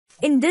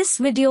In this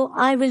video,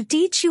 I will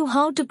teach you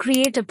how to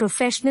create a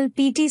professional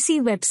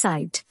PTC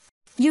website.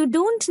 You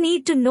don't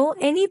need to know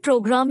any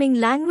programming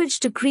language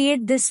to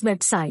create this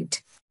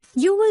website.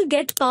 You will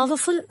get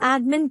powerful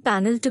admin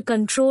panel to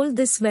control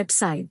this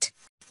website.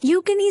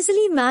 You can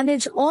easily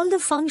manage all the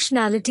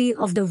functionality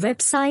of the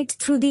website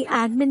through the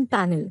admin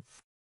panel.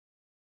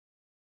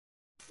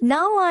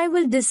 Now I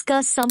will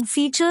discuss some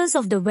features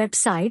of the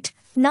website.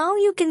 Now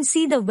you can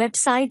see the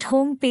website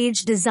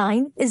homepage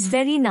design is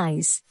very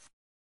nice.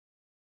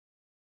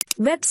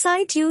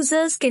 Website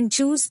users can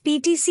choose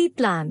PTC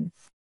plan.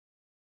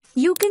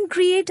 You can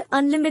create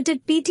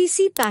unlimited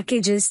PTC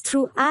packages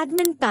through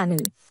admin panel.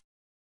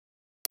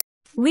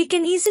 We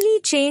can easily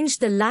change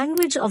the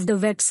language of the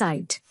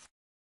website.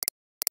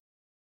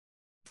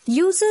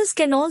 Users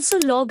can also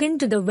log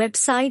into the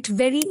website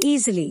very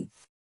easily.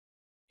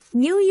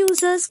 New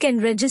users can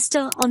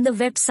register on the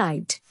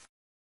website.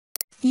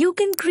 You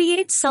can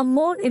create some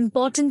more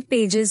important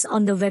pages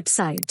on the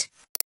website.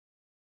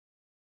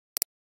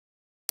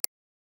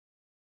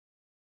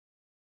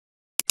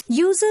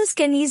 Users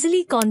can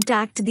easily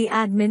contact the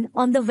admin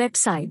on the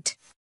website.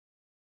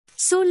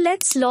 So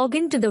let's log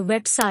into the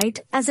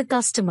website as a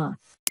customer.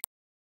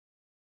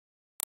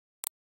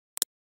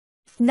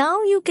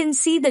 Now you can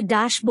see the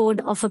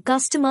dashboard of a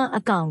customer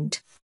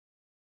account.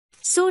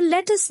 So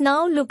let us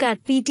now look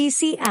at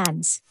PTC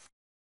ads.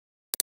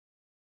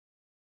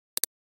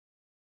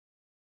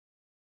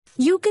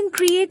 You can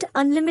create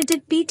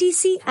unlimited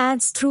PTC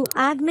ads through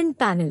admin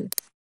panel.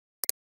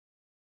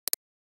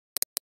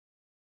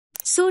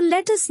 So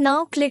let us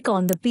now click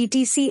on the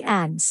PTC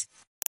ads.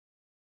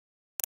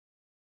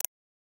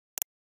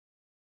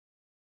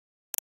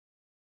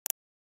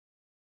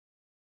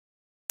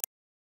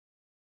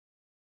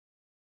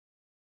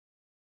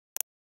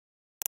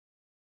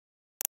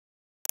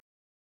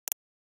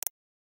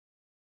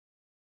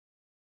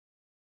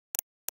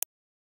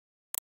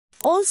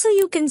 Also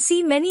you can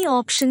see many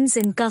options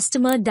in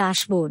customer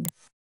dashboard.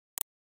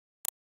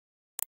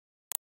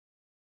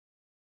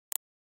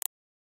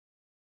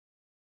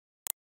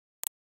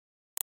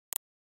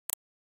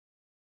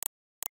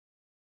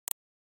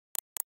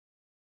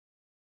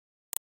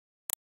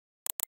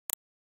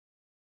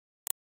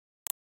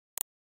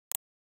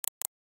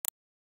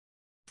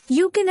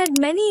 You can add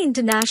many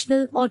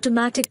international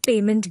automatic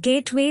payment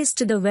gateways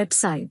to the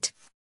website.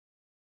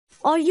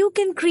 Or you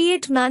can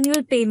create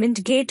manual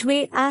payment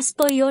gateway as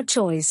per your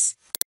choice.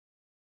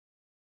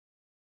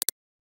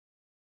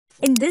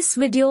 In this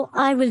video,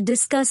 I will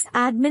discuss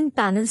admin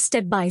panel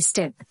step by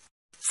step.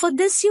 For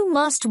this you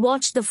must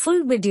watch the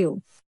full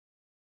video.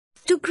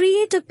 To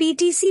create a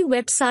PTC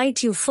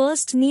website you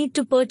first need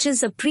to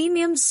purchase a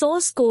premium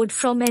source code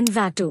from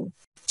Envato.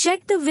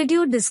 Check the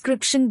video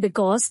description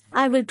because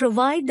I will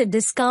provide the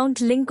discount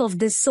link of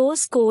this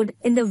source code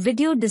in the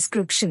video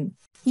description.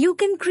 You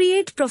can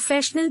create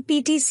professional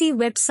PTC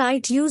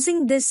website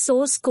using this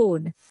source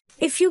code.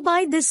 If you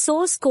buy this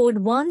source code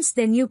once,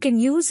 then you can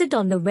use it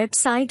on the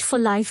website for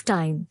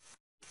lifetime.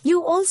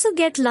 You also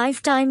get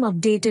lifetime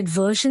updated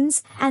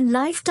versions and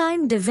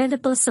lifetime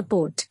developer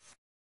support.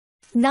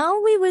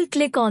 Now we will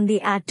click on the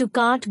Add to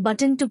Cart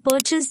button to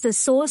purchase the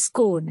source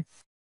code.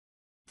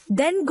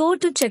 Then go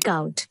to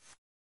Checkout.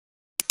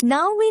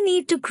 Now we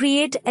need to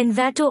create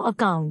Envato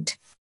account.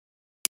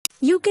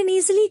 You can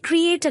easily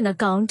create an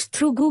account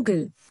through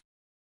Google.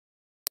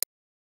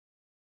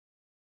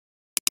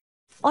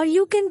 Or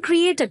you can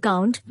create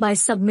account by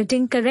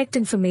submitting correct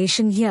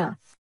information here.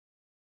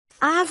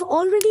 I have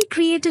already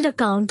created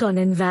account on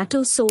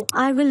Envato, so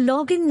I will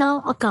log in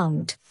now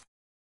account.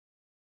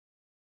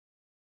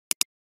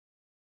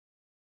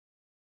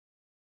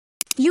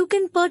 You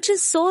can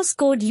purchase source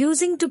code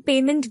using two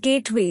payment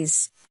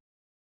gateways.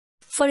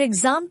 For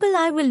example,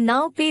 I will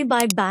now pay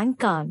by bank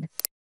card.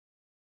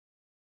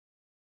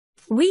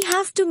 We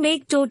have to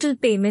make total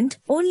payment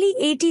only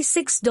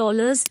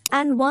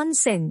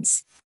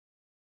 $86.01.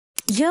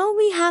 Here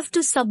we have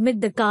to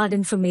submit the card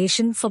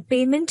information for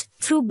payment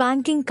through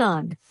banking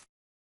card.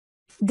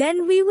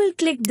 Then we will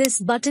click this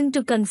button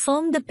to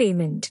confirm the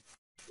payment.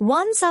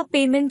 Once our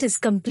payment is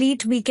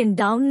complete, we can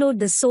download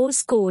the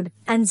source code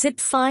and zip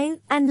file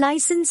and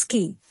license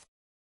key.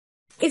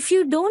 If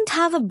you don't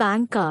have a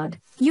bank card,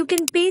 you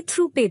can pay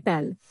through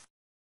PayPal.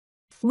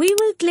 We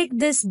will click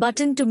this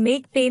button to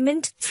make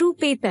payment through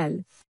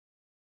PayPal.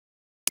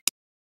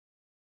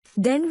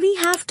 Then we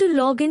have to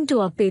log into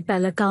our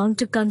PayPal account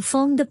to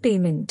confirm the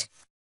payment.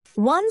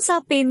 Once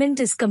our payment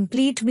is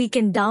complete, we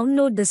can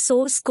download the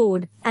source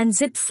code and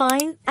zip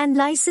file and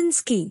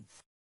license key.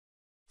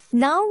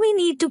 Now we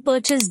need to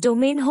purchase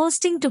domain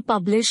hosting to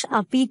publish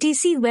our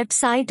PTC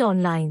website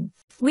online.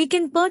 We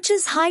can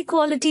purchase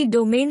high-quality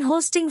domain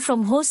hosting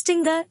from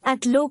Hostinger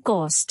at low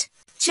cost.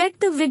 Check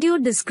the video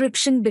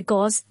description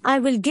because I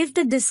will give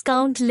the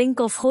discount link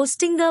of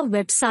Hostinger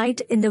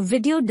website in the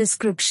video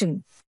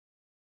description.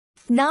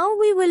 Now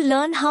we will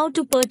learn how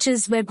to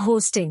purchase web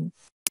hosting.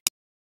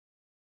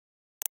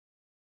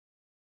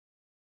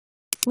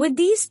 With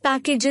these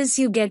packages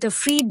you get a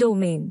free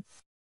domain.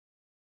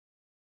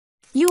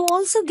 You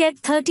also get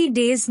 30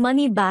 days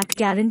money back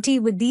guarantee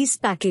with these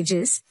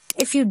packages.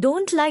 If you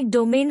don't like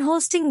domain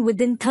hosting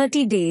within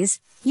 30 days,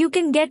 you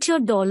can get your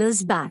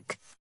dollars back.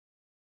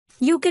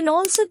 You can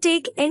also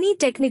take any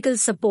technical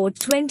support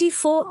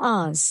 24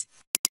 hours.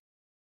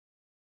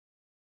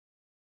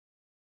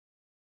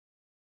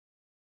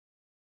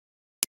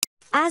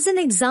 As an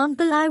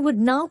example, I would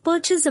now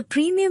purchase a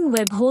premium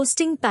web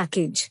hosting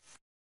package.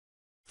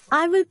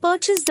 I will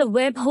purchase the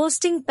web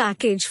hosting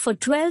package for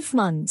 12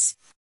 months.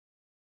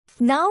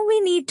 Now we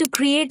need to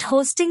create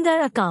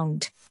Hostinger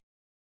account.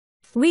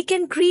 We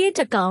can create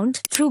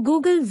account through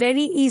Google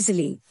very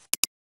easily.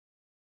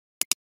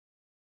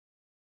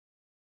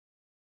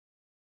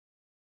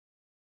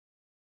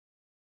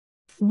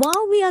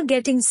 Wow, we are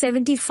getting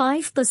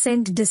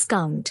 75%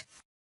 discount.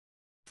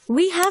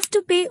 We have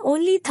to pay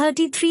only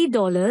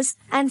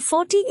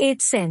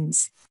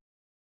 $33.48.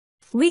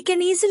 We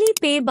can easily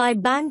pay by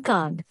bank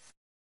card.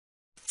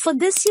 For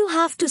this you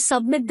have to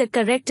submit the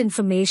correct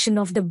information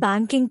of the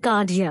banking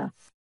card here.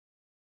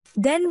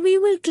 Then we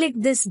will click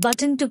this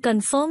button to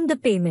confirm the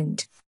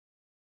payment.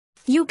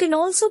 You can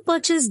also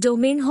purchase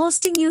domain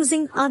hosting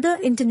using other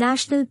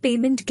international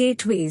payment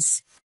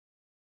gateways.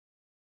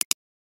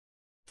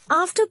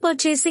 After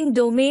purchasing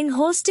domain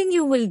hosting,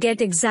 you will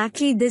get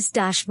exactly this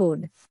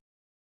dashboard.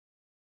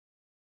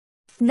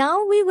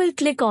 Now we will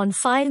click on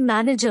File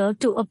Manager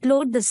to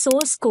upload the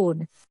source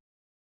code.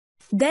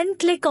 Then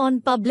click on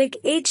Public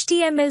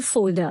HTML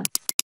folder.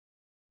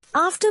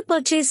 After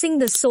purchasing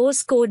the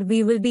source code,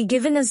 we will be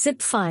given a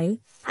zip file,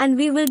 and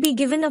we will be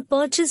given a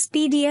purchase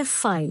PDF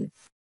file.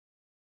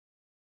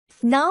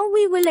 Now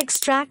we will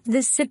extract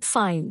this zip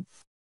file.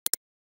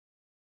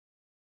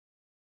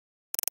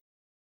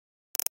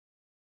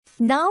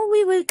 Now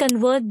we will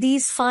convert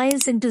these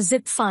files into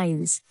zip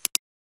files.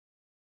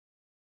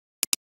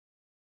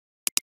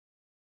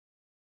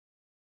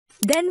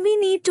 Then we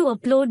need to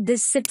upload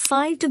this zip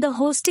file to the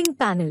hosting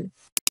panel.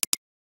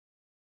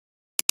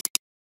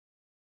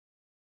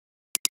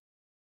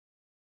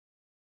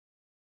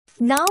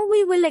 Now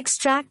we will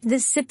extract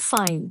this zip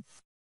file.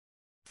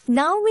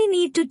 Now we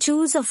need to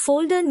choose a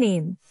folder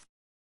name.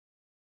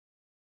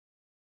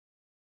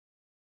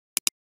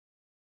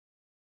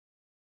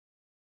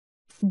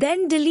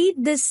 Then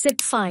delete this zip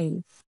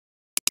file.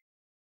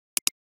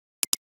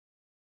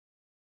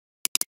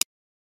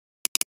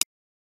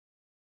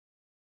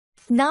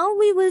 Now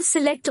we will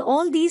select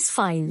all these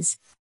files.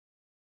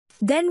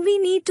 Then we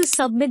need to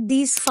submit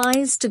these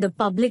files to the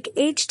public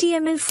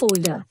HTML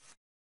folder.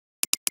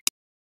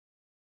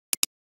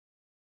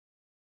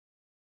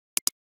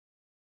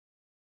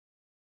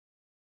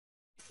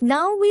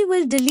 Now we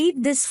will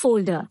delete this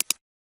folder.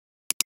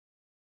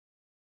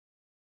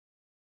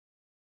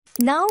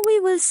 Now we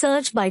will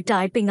search by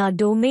typing our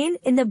domain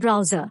in the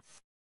browser.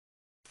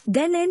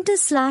 Then enter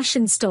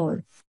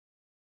 /install.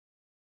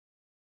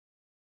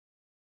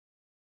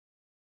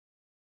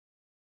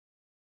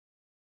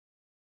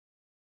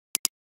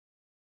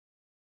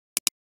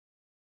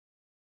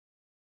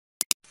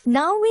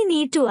 Now we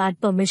need to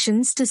add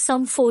permissions to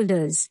some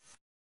folders.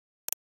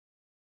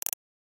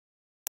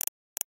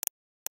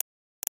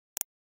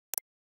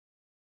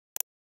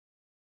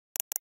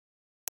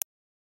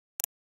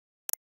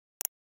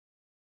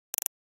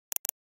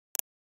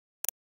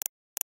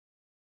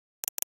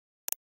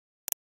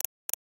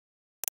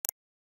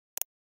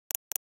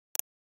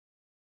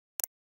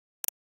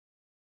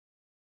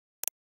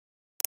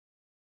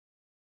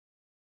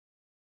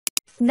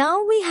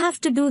 Now we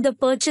have to do the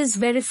purchase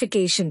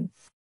verification.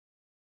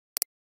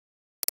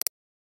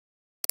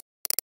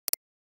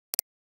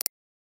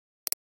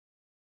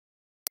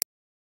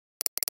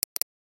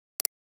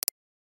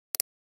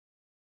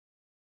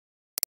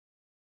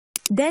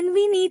 Then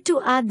we need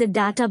to add the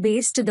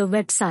database to the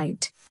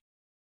website.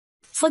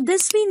 For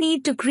this we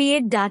need to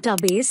create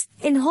database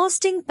in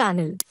hosting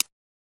panel.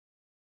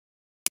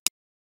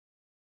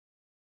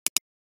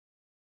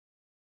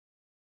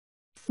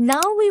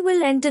 Now we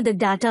will enter the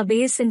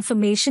database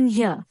information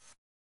here.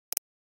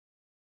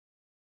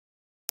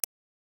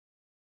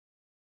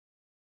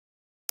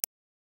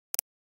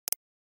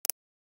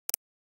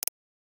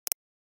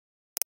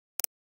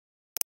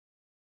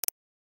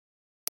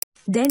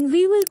 Then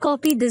we will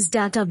copy this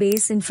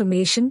database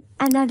information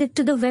and add it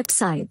to the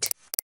website.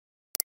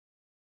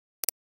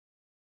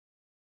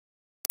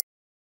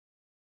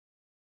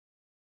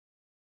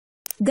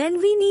 Then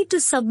we need to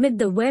submit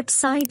the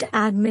website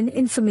admin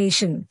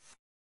information.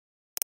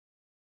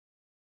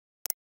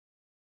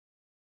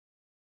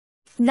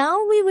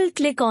 Now we will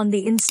click on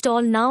the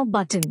Install Now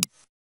button.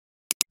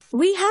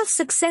 We have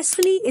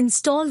successfully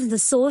installed the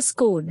source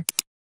code.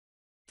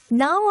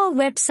 Now our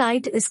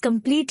website is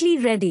completely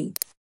ready.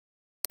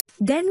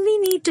 Then we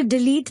need to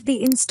delete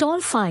the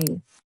install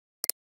file.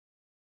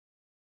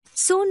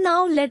 So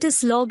now let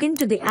us log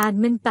into the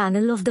admin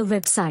panel of the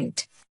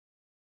website.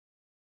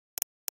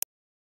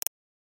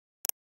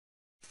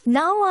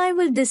 Now I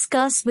will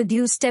discuss with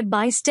you step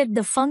by step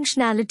the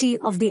functionality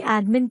of the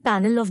admin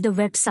panel of the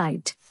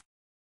website.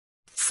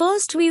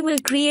 First we will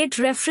create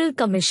referral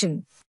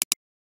commission.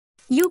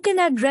 You can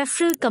add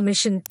referral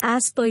commission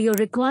as per your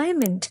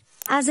requirement.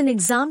 As an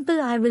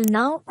example, I will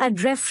now add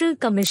referral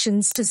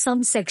commissions to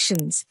some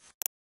sections.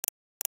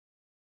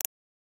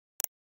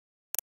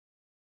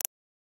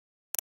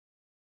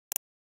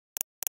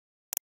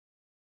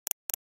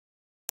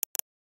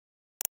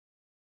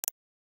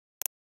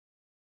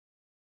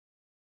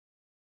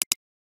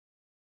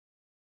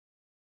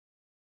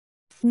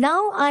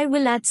 Now I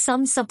will add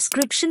some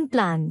subscription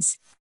plans.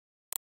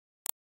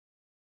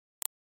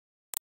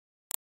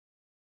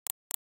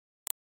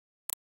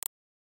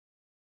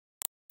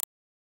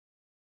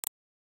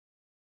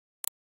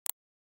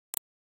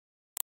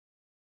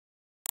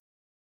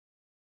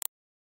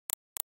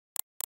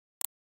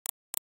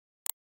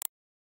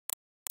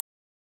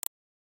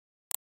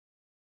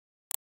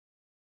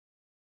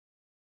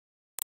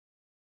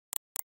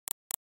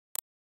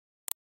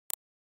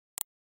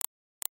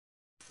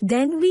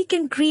 Then we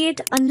can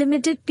create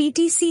unlimited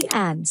PTC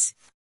ads.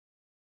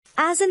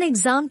 As an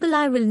example,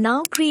 I will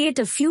now create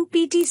a few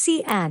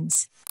PTC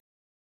ads.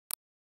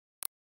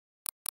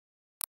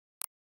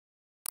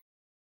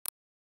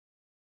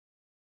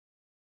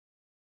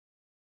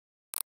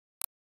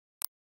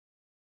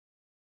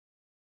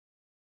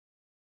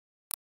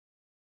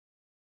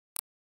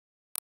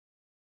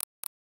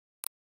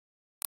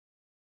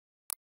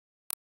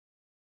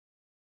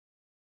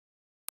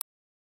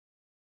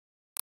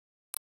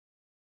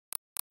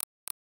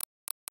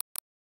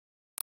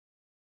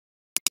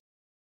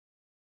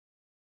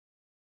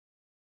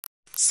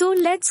 So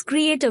let's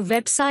create a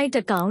website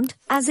account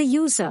as a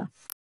user.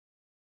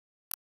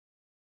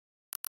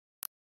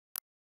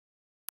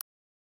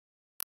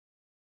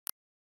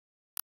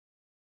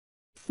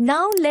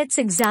 Now let's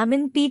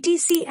examine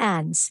PTC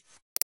ads.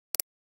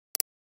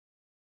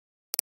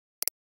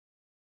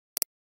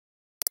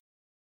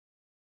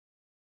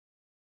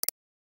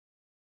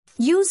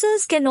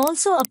 Users can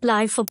also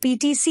apply for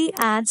PTC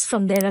ads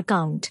from their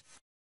account.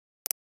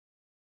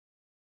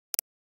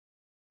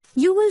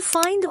 You will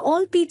find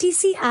all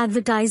PTC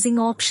advertising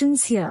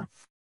options here.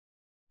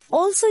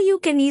 Also, you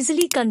can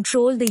easily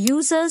control the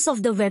users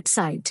of the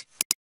website.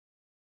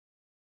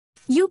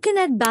 You can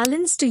add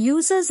balance to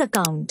users'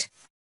 account.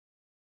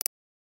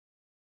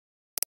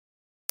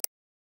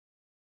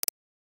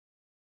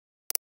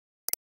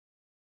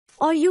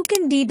 Or you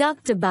can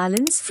deduct the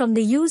balance from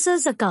the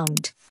user's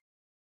account.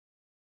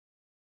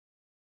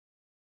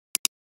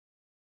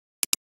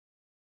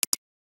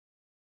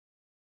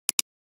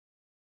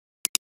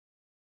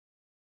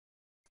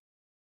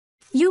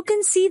 You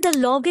can see the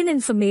login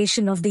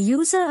information of the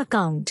user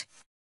account.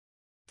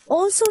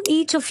 Also,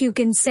 each of you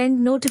can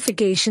send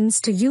notifications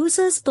to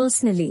users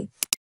personally.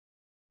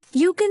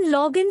 You can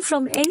log in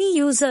from any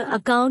user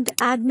account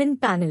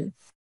admin panel.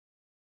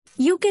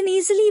 You can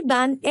easily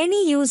ban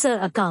any user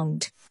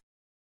account.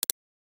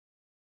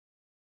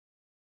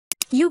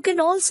 You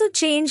can also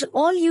change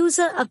all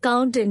user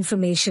account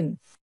information.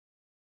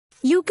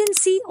 You can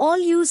see all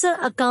user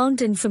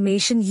account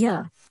information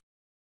here.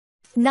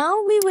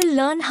 Now we will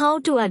learn how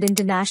to add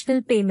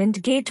international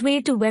payment gateway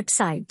to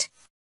website.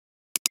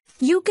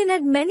 You can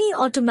add many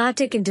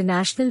automatic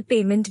international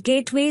payment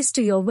gateways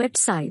to your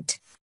website.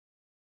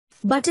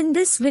 But in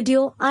this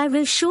video, I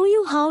will show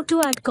you how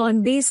to add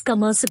Coinbase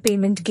Commerce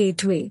Payment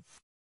Gateway.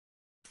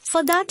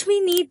 For that, we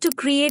need to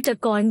create a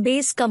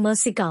Coinbase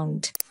Commerce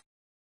account.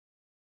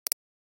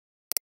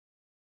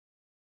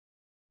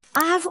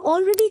 I have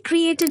already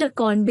created a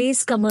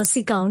Coinbase Commerce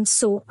account,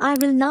 so I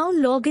will now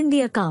log in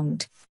the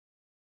account.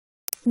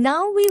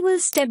 Now we will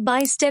step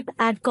by step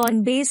add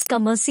Coinbase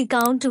Commerce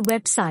account to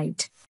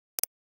website.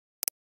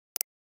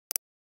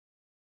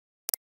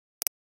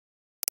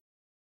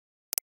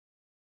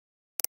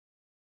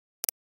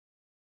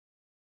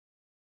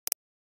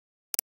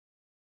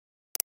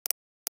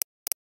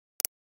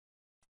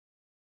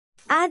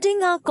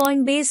 Adding our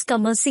Coinbase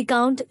Commerce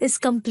account is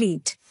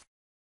complete.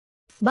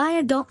 By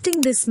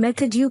adopting this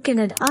method, you can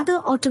add other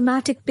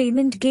automatic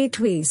payment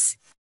gateways.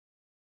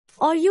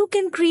 Or you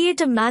can create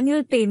a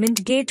manual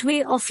payment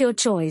gateway of your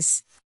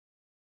choice.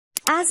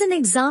 As an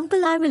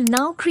example, I will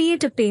now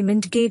create a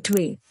payment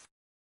gateway.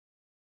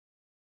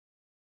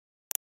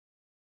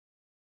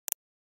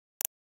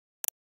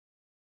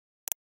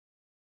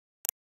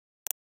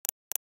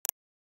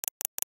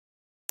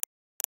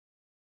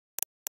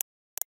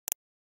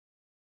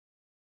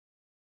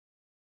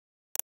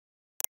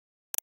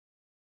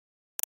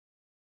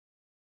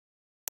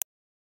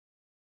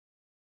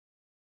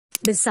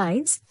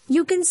 Besides,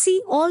 you can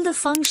see all the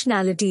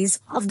functionalities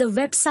of the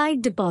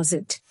website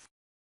deposit.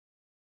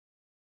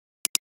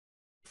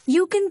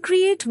 You can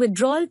create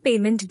withdrawal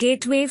payment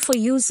gateway for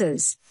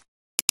users.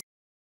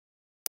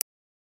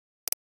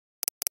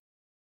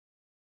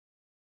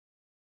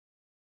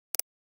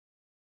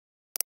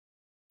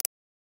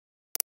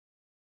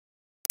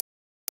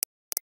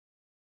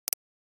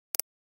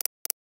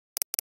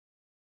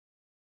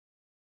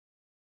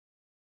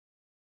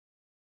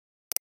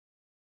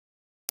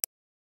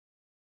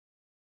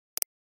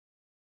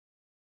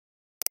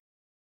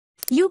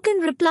 You can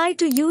reply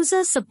to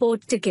user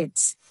support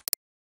tickets.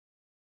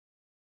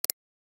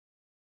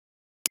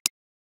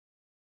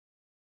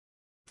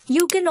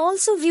 You can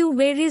also view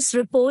various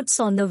reports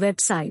on the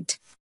website.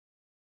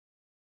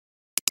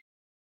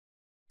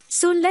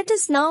 So let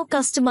us now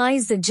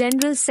customize the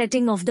general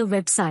setting of the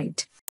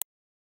website.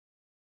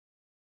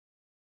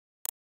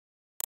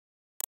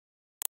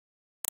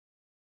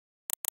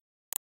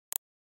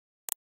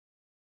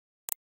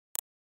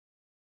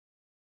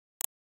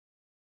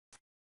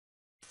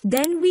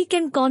 Then we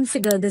can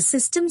configure the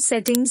system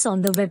settings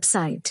on the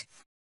website.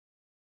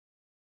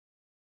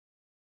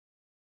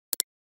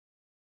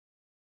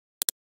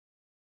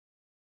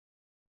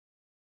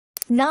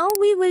 Now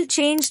we will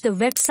change the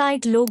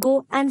website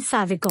logo and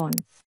favicon.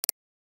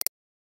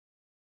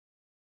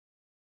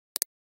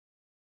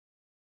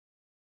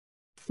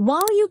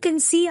 Wow, you can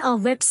see our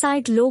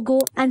website logo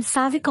and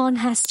favicon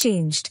has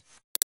changed.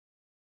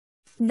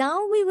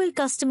 Now we will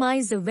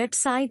customize the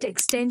website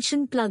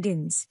extension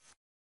plugins.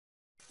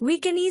 We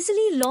can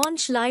easily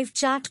launch live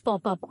chat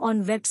pop-up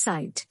on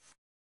website.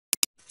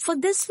 For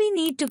this we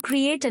need to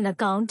create an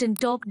account in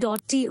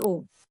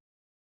talk.to.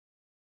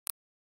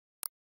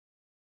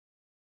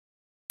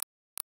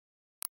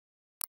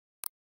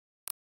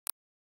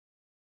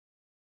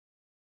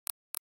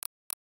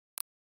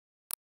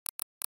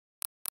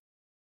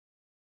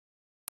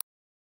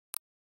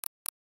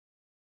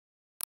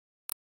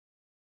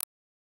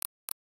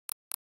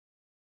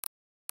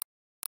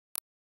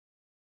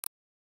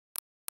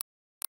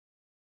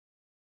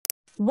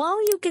 Wow,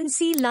 you can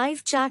see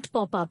live chat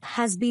pop-up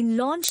has been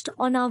launched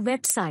on our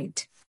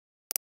website.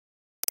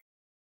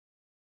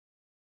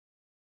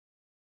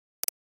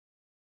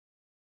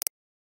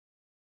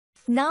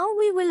 Now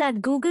we will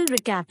add Google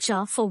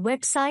reCAPTCHA for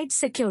website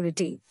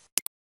security.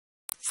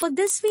 For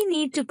this we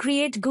need to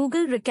create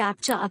Google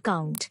reCAPTCHA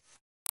account.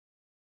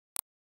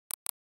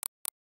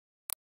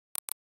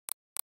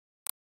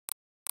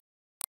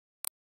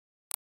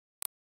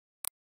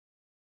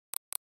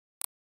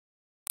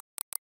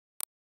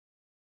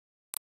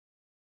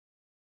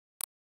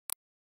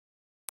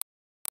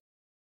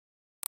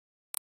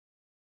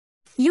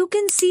 You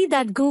can see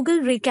that Google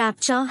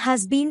reCAPTCHA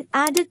has been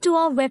added to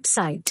our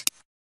website.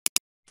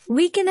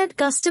 We can add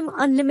custom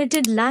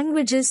unlimited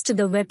languages to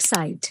the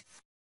website.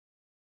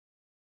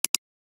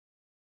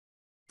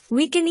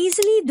 We can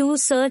easily do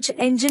search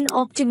engine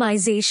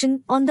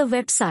optimization on the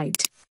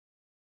website.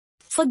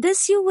 For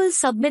this you will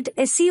submit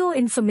SEO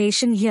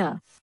information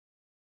here.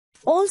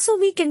 Also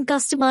we can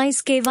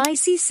customize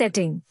KYC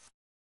setting.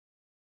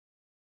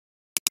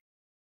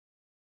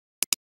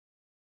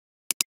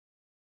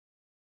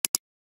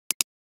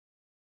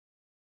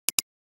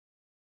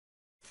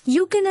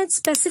 You can add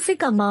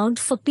specific amount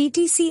for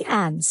PTC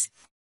ads.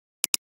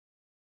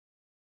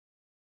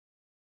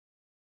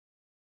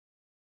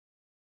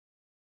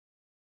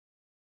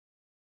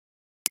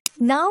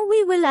 Now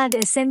we will add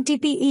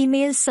SMTP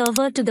email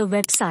server to the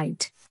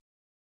website.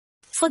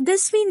 For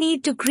this we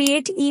need to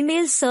create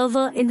email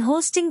server in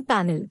hosting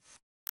panel.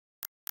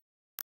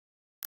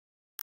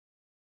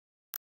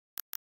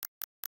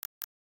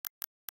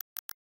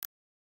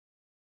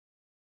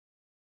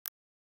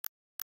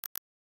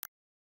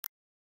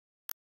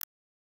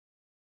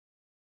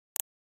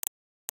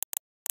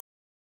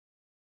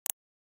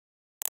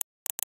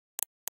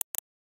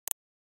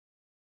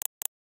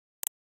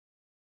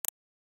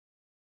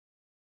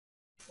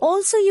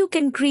 Also you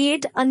can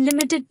create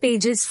unlimited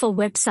pages for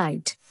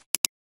website.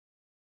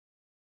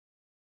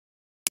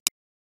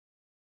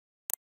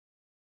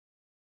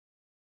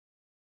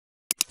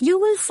 You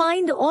will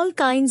find all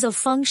kinds of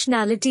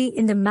functionality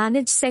in the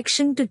Manage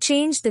section to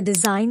change the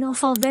design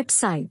of our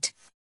website.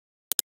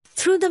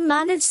 Through the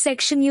Manage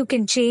section you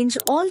can change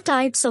all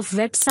types of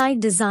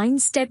website design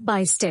step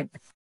by step.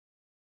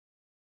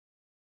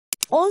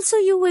 Also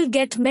you will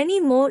get many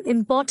more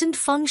important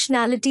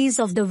functionalities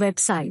of the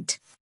website.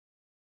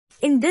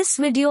 In this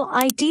video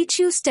I teach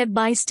you step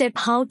by step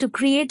how to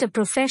create a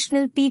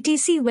professional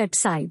PTC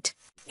website.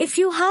 If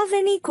you have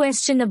any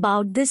question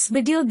about this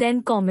video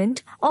then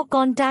comment or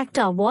contact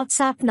our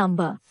WhatsApp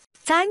number.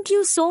 Thank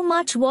you so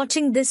much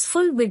watching this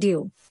full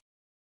video.